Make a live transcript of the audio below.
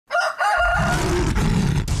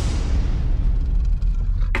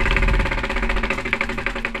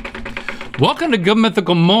Welcome to Good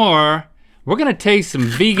Mythical More. We're gonna taste some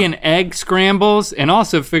vegan egg scrambles and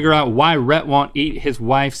also figure out why Rhett won't eat his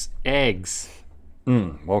wife's eggs.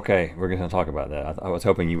 Okay, we're gonna talk about that. I was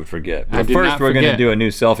hoping you would forget. I But did first not we're gonna forget. do a new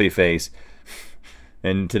selfie face.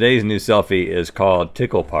 And today's new selfie is called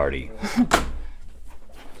Tickle Party.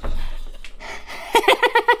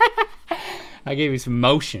 I gave you some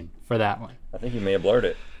motion for that one. I think you may have blurred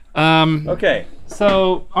it. Okay.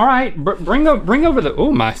 So, all right, bring over the,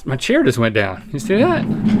 oh, my chair just went down. You see that?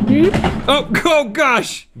 Oh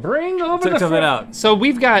gosh! Bring over Took the something out. So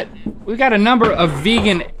we've got a number of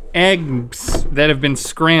vegan eggs that have been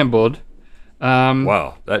scrambled.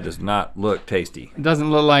 Wow, that does not look tasty. It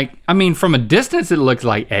doesn't look like, I mean, from a distance it looks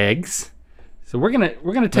like eggs. So we're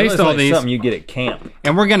gonna taste all like these, something you get at camp.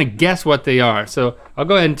 and we're gonna guess what they are. So I'll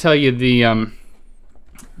go ahead and tell you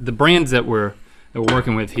the brands that we're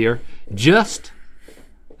working with here. Just,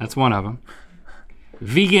 that's one of them.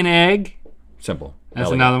 Vegan Egg, Simple. that's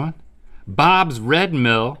Elegant. another one. Bob's Red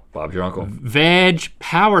Mill, Bob's your uncle. Veg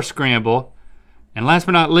Power Scramble, and last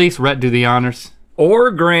but not least, Rhett, do the honors.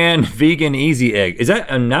 Orgran Vegan Easy Egg. Is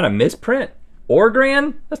that not a misprint?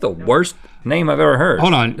 Orgran? That's the worst name I've ever heard.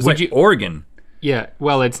 Hold on, It's would like you- Oregon. Yeah,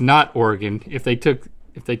 well, it's not Oregon. If they took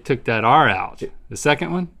that R out, the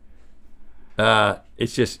second one,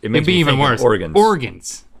 It's just, it it'd makes be me even think of worse.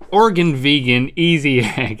 organs. Oregon Vegan Easy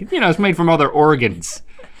Egg. You know, it's made from other organs,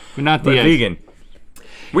 but not the But eggs. vegan.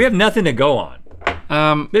 We have nothing to go on.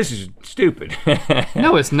 This is stupid.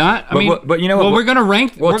 No, it's not. I mean, but you know what? Well, we're gonna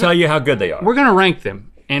rank. We'll tell you how good they are. We're gonna rank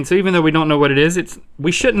them, and so even though we don't know what it is,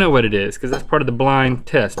 we should know what it is because that's part of the blind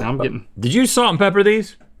test. Now I'm getting. Did you salt and pepper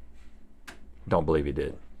these? Don't believe you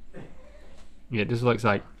did. Yeah, it just looks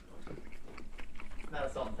like Not a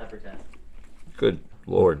salt and pepper test. Good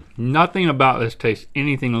Lord. nothing about this tastes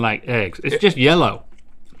anything like eggs. It's just yellow.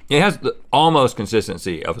 It has the almost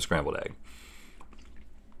consistency of a scrambled egg.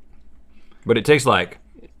 But it tastes like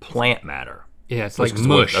plant matter. Yeah, it's That's like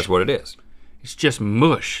mush. That's what it is. It's just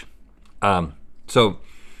mush. So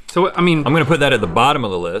So I mean, I'm gonna put that at the bottom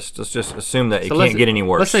of the list. Let's just assume that it so let's- can't get any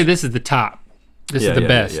worse. Let's say this is the top. This is the Yeah,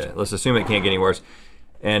 best. Yeah. Let's assume it can't get any worse.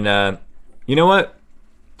 And you know what?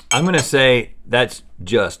 I'm gonna say that's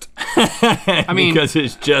just. I mean, because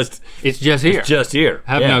it's just here. just here.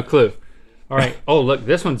 I have Yeah. no clue. All right. Oh, look,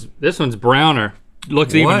 this one's browner.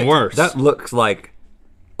 Looks even What? worse. That looks like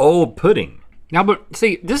old pudding. Now, but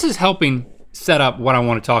see, this is helping set up what I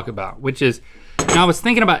want to talk about, which is, now I was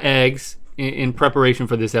thinking about eggs in preparation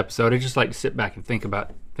for this episode. I just like to sit back and think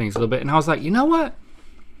about things a little bit. And I was like, you know what?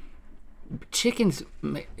 Chickens,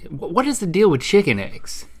 what is the deal with chicken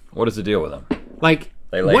eggs? What is the deal with them? Like,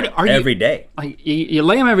 They lay what them are every you, day. like, you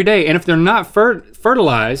lay them every day, and if they're not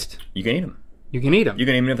fertilized, You can eat them. you can eat them. You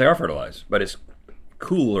can eat them if they are fertilized, but it's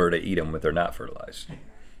cooler to eat them if they're not fertilized.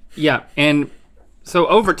 Yeah, and so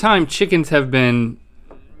over time, chickens have been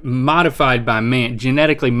modified by man,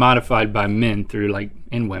 genetically modified by men through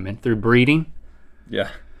and women through breeding. Yeah.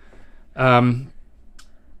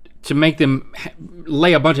 To make them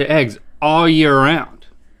lay a bunch of eggs all year round.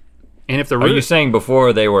 And if the Are you saying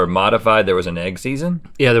before they were modified, there was an egg season?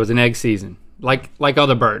 yeah, there was an egg season, like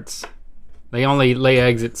other birds. They only lay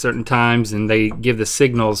eggs at certain times, and they give the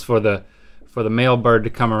signals for the male bird to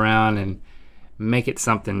come around and make it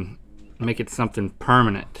something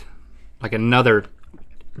permanent, like another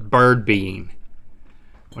bird being.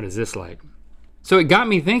 What is this like? So it got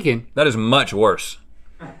me thinking. That is much worse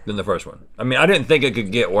than the first one. I mean, I didn't think it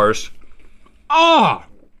could get worse. Oh,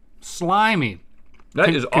 slimy.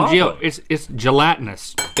 That is awful. It's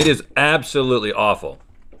gelatinous. It is absolutely awful.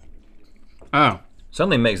 Oh,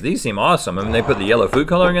 Something makes these seem awesome. I mean, they put the yellow food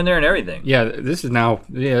coloring in there and everything. yeah. This is now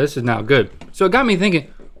good. So it got me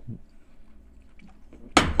thinking.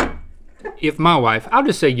 If my wife, I'll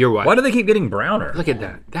just say your wife. Why do they keep getting browner? Look at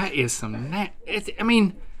that. That is some. I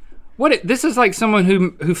mean, this is like someone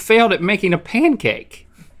who failed at making a pancake.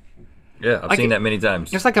 Yeah, I've seen that many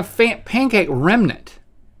times. It's like a pancake remnant.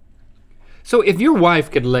 So if your wife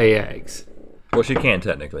could lay eggs, Well, she can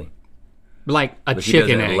technically. like a But she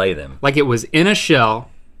chicken doesn't egg, lay them. like it was in a shell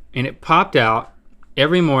and it popped out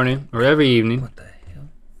every morning or every evening, What the hell?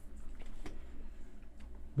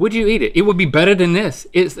 would you eat it? It would be better than this.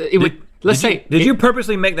 It would. Let's say. Did you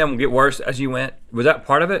purposely make them get worse as you went? Was that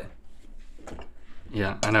part of it?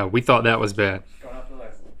 Yeah, I know. We thought that was bad. Going off the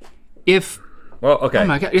list. If Well, okay. oh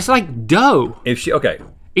my god, it's like dough. Okay,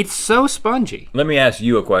 It's so spongy. let me ask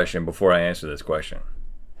you a question before I answer this question.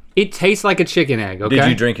 It tastes like a chicken egg. Okay. Did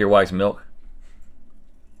you drink your wife's milk?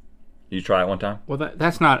 Did you try it one time? Well,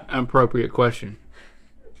 that's not an appropriate question.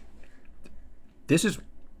 This is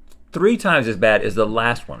 3 times as bad as the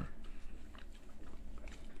last one.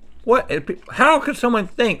 What? How could someone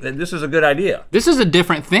think that this is a good idea? This is a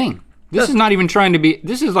different thing. This is not even trying to be,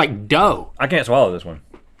 this is like dough. I can't swallow this one.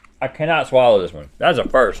 I cannot swallow this one. That's a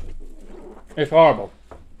first. It's horrible.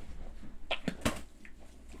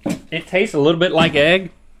 It tastes a little bit like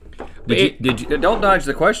egg. Did you, don't dodge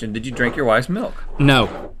the question. Did you drink your wife's milk?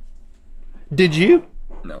 No. Did you?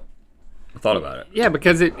 No. I thought about it. Yeah,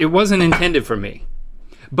 because it wasn't intended for me.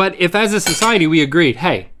 But if as a society we agreed,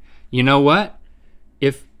 hey, you know what?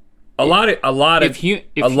 If a lot of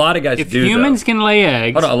guys if do. Humans though. can lay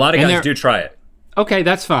eggs. Hold on, a lot of guys do try it. Okay,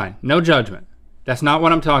 that's fine. No judgment. That's not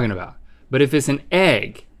what I'm talking about. But if it's an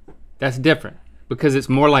egg, that's different because it's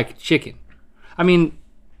more like chicken. I mean,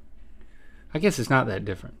 I guess it's not that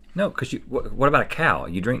different. No, because what about a cow?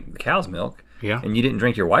 You drink the cow's milk, Yeah. and you didn't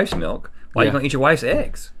drink your wife's milk. Why are you Yeah. gonna eat your wife's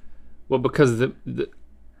eggs? Well, because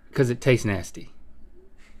because it tastes nasty.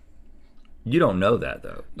 You don't know that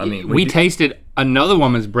though. I mean, we tasted another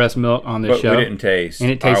woman's breast milk on this but show. we didn't taste and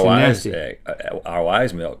it tasted our wife's nasty. egg, our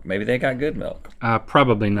wife's milk. Maybe they got good milk.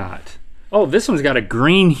 Probably not. Oh, this one's got a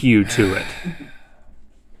green hue to it.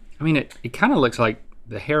 I mean, it kind of looks like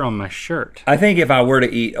the hair on my shirt. I think if I were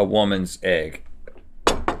to eat a woman's egg,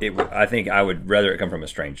 I think I would rather it come from a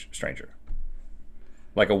stranger.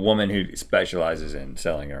 Like a woman who specializes in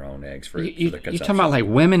selling her own eggs for the consumption. You talking about like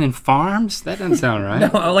women in farms? That doesn't sound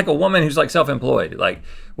right. No, like a woman who's like self-employed. Like,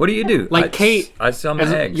 what do you do? Like I sell my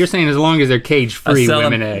eggs. You're saying as long as they're cage-free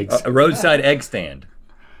women eggs. A roadside egg stand.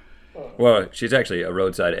 Well, she's actually a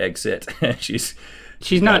roadside egg sit. she's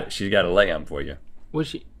not. She's got to lay them for you. Well,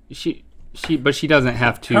 but she doesn't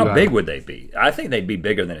have to. How big would they be? I think they'd be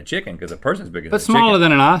bigger than a chicken because a person's bigger than a chicken. But smaller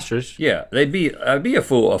than an ostrich. Yeah, they'd be a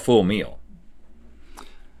full meal.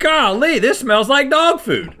 Golly, this smells like dog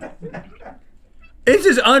food. It's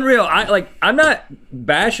just unreal. I'm not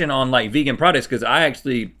bashing on like vegan products because I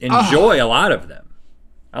actually enjoy a lot of them.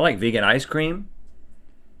 I like vegan ice cream.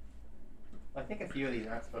 I think a few of these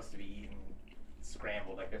aren't supposed to be eaten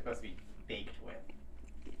scrambled, like they're supposed to be baked with.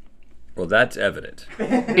 Well, that's evident.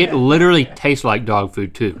 It literally tastes like dog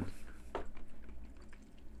food too.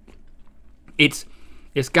 It's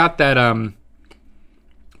got that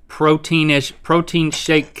protein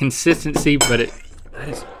shake consistency, but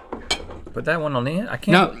Put that one on the end. I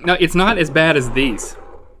can't. No, it's not as bad as these.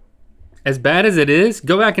 As bad as it is,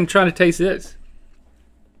 go back and try to taste this.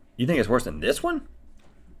 You think it's worse than this one?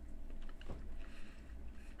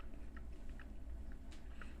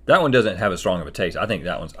 That one doesn't have as strong of a taste. I think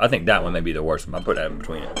that one may be the worst one. I put that in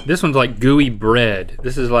between it. This one's like gooey bread.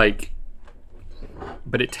 This is like,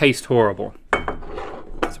 but it tastes horrible.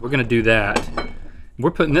 So we're gonna do that.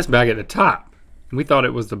 We're putting this bag at the top. We thought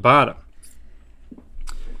it was the bottom.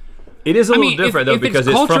 It is a little different though because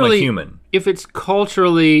it's from a human. If it's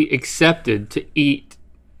culturally accepted to eat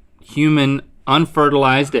human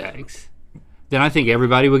unfertilized eggs, then I think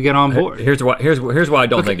everybody would get on board. Here's why I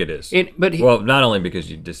don't think it is. Well, not only because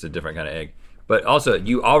you just a different kind of egg, but also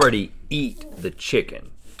you already eat the chicken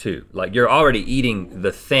too. Like you're already eating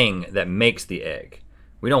the thing that makes the egg.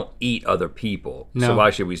 We don't eat other people, so why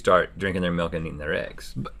should we start drinking their milk and eating their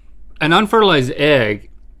eggs? An unfertilized egg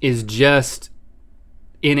is just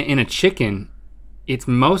in a chicken. It's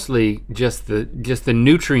mostly just the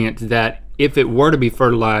nutrient that if it were to be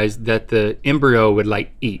fertilized, that the embryo would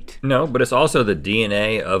like eat. No, but it's also the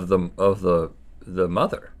DNA of the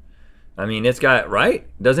mother. I mean, it's got right.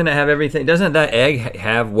 Doesn't it have everything? Doesn't that egg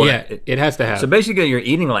have what? Yeah, it has to have. So basically, you're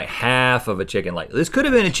eating like half of a chicken. Like this could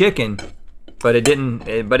have been a chicken, but it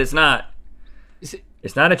didn't. But it's not.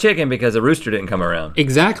 It's not a chicken because a rooster didn't come around.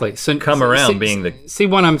 Exactly. So see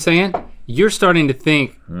what I'm saying? You're starting to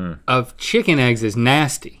think of chicken eggs as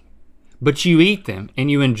nasty, but you eat them and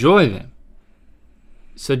you enjoy them.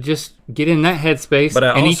 So just get in that headspace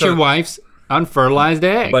and eat your wife's unfertilized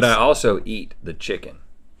eggs. But I also eat the chicken.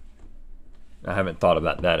 I haven't thought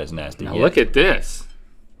about that as nasty now yet. Look at this.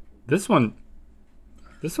 This one's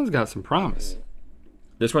got some promise.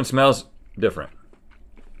 This one smells different.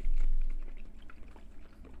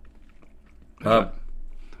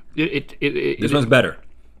 This one's better.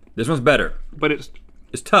 This one's better. But it's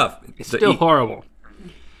tough. It's still horrible.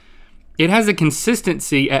 It has a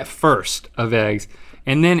consistency at first of eggs,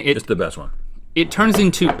 and then it's the best one. It turns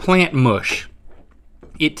into plant mush.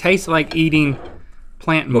 It tastes like eating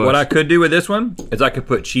plant mush. But what I could do with this one is I could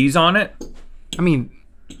put cheese on it. I mean,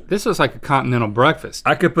 this looks like a continental breakfast.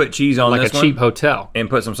 I could put cheese on like this a cheap hotel. And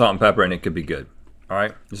put some salt and pepper and it could be good. All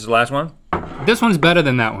right, this is the last one? This one's better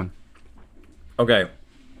than that one. Okay.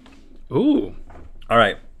 Ooh. All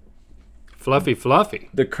right. Fluffy.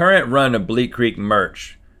 The current run of Bleak Creek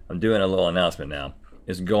merch, I'm doing a little announcement now,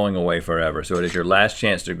 is going away forever. So it is your last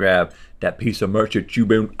chance to grab that piece of merch that you've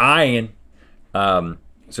been eyeing.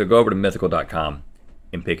 So go over to mythical.com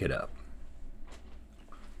and pick it up.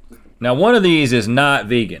 Now one of these is not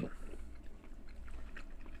vegan.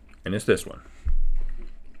 And it's this one.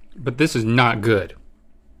 But this is not good.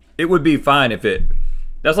 It would be fine if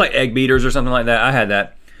that's like egg beaters or something like that. I had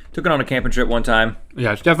that. Took it on a camping trip one time.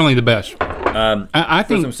 Yeah, it's definitely the best. I Put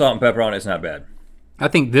think some salt and pepper on it, it's not bad. I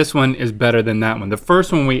think this one is better than that one. The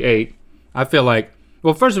first one we ate, I feel like,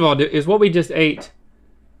 well, first of all, is what we just ate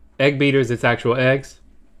egg beaters, it's actual eggs?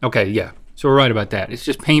 Okay, yeah, so we're right about that. It's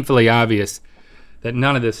just painfully obvious that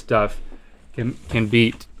none of this stuff can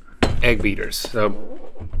beat egg beaters. So,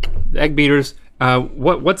 egg beaters,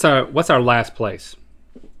 what's our last place?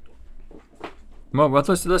 Well,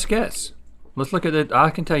 let's guess. Let's look at it. I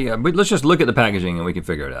can tell you. Let's just look at the packaging and we can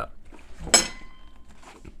figure it out.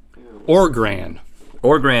 Orgran.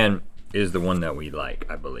 Orgran is the one that we like,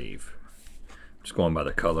 I believe. Just going by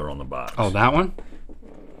the color on the box. Oh, that one?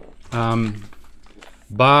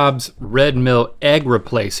 Bob's Red Mill Egg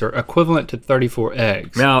Replacer, equivalent to 34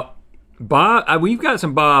 eggs. Now, we've got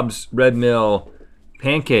some Bob's Red Mill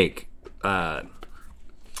pancake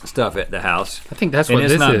stuff at the house. I think that's what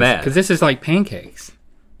this is. And it's not bad. Because this is like pancakes.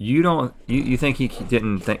 You think he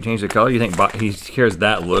didn't change the color? You think he cares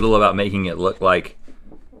that little about making it look like?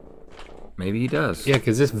 Maybe he does. Yeah,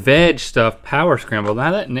 because this veg stuff, power scramble.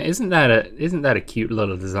 Now isn't that a cute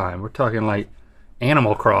little design? We're talking like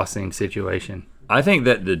Animal Crossing situation. I think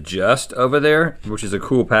that the Just over there, which is a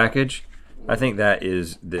cool package, I think that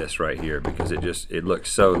is this right here because it looks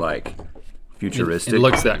so like futuristic. It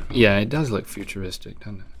looks that. Yeah, it does look futuristic,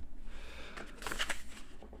 doesn't it?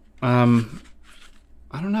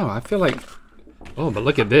 I don't know. I feel like, oh, but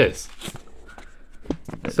look at this.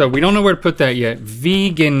 So we don't know where to put that yet.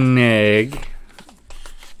 Vegan egg.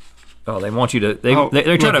 Oh, they want you to.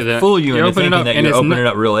 They're trying to fool you into thinking that you're opening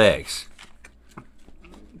up real eggs.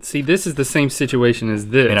 See, this is the same situation as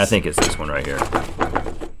this. And I think it's this one right here.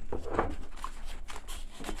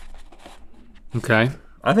 Okay.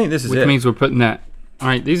 I think this is it. Which means we're putting that. All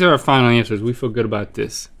right, these are our final answers. We feel good about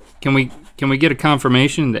this. Can we get a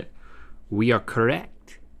confirmation that we are correct?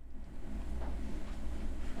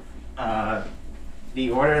 The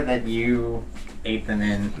order that you ate them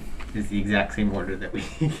in is the exact same order that we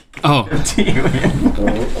Oh. to you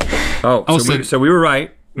in. So we were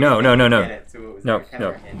right. No.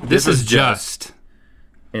 This is just.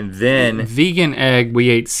 And then Vegan egg we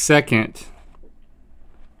ate second.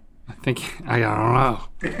 I don't know.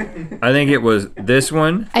 I think it was this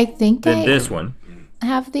one. I think then this one.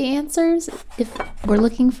 Have the answers if we're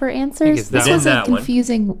looking for answers. This was a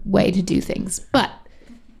confusing way to do things, but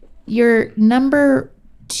your number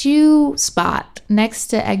 2 spot next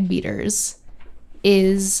to egg beaters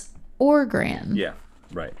is Orgran. Yeah,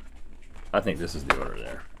 right. I think this is the order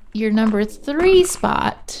there. Your number 3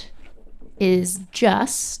 spot is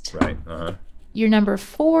Just. Right. Your number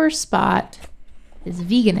 4 spot is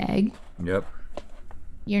Vegan Egg. Yep.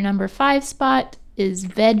 Your number 5 spot is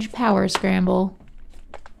Veg Power Scramble.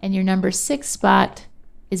 And your number 6 spot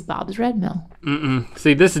is Bob's Red Mill.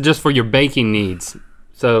 See, this is just for your baking needs.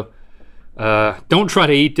 So don't try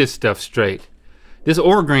to eat this stuff straight. This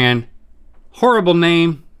Orgran, horrible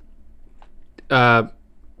name.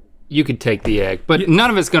 You could take the egg, but none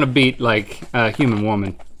of it's gonna beat like a human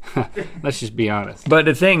woman. Let's just be honest. But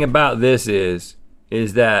the thing about this is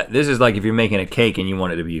that this is like if you're making a cake and you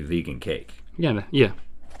want it to be a vegan cake. Yeah.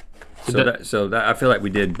 So that I feel like we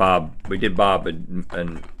did Bob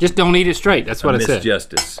and just don't eat it straight. That's what I said.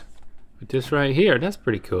 Misjustice. But this right here, that's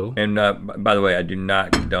pretty cool. And by the way, I do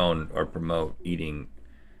not condone or promote eating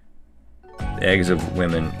the eggs of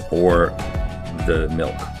women or the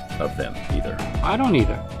milk of them either. I don't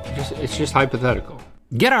either. It's just hypothetical.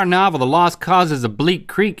 Get our novel, The Lost Causes of Bleak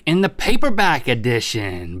Creek, in the paperback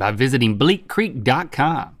edition by visiting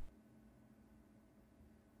bleakcreek.com.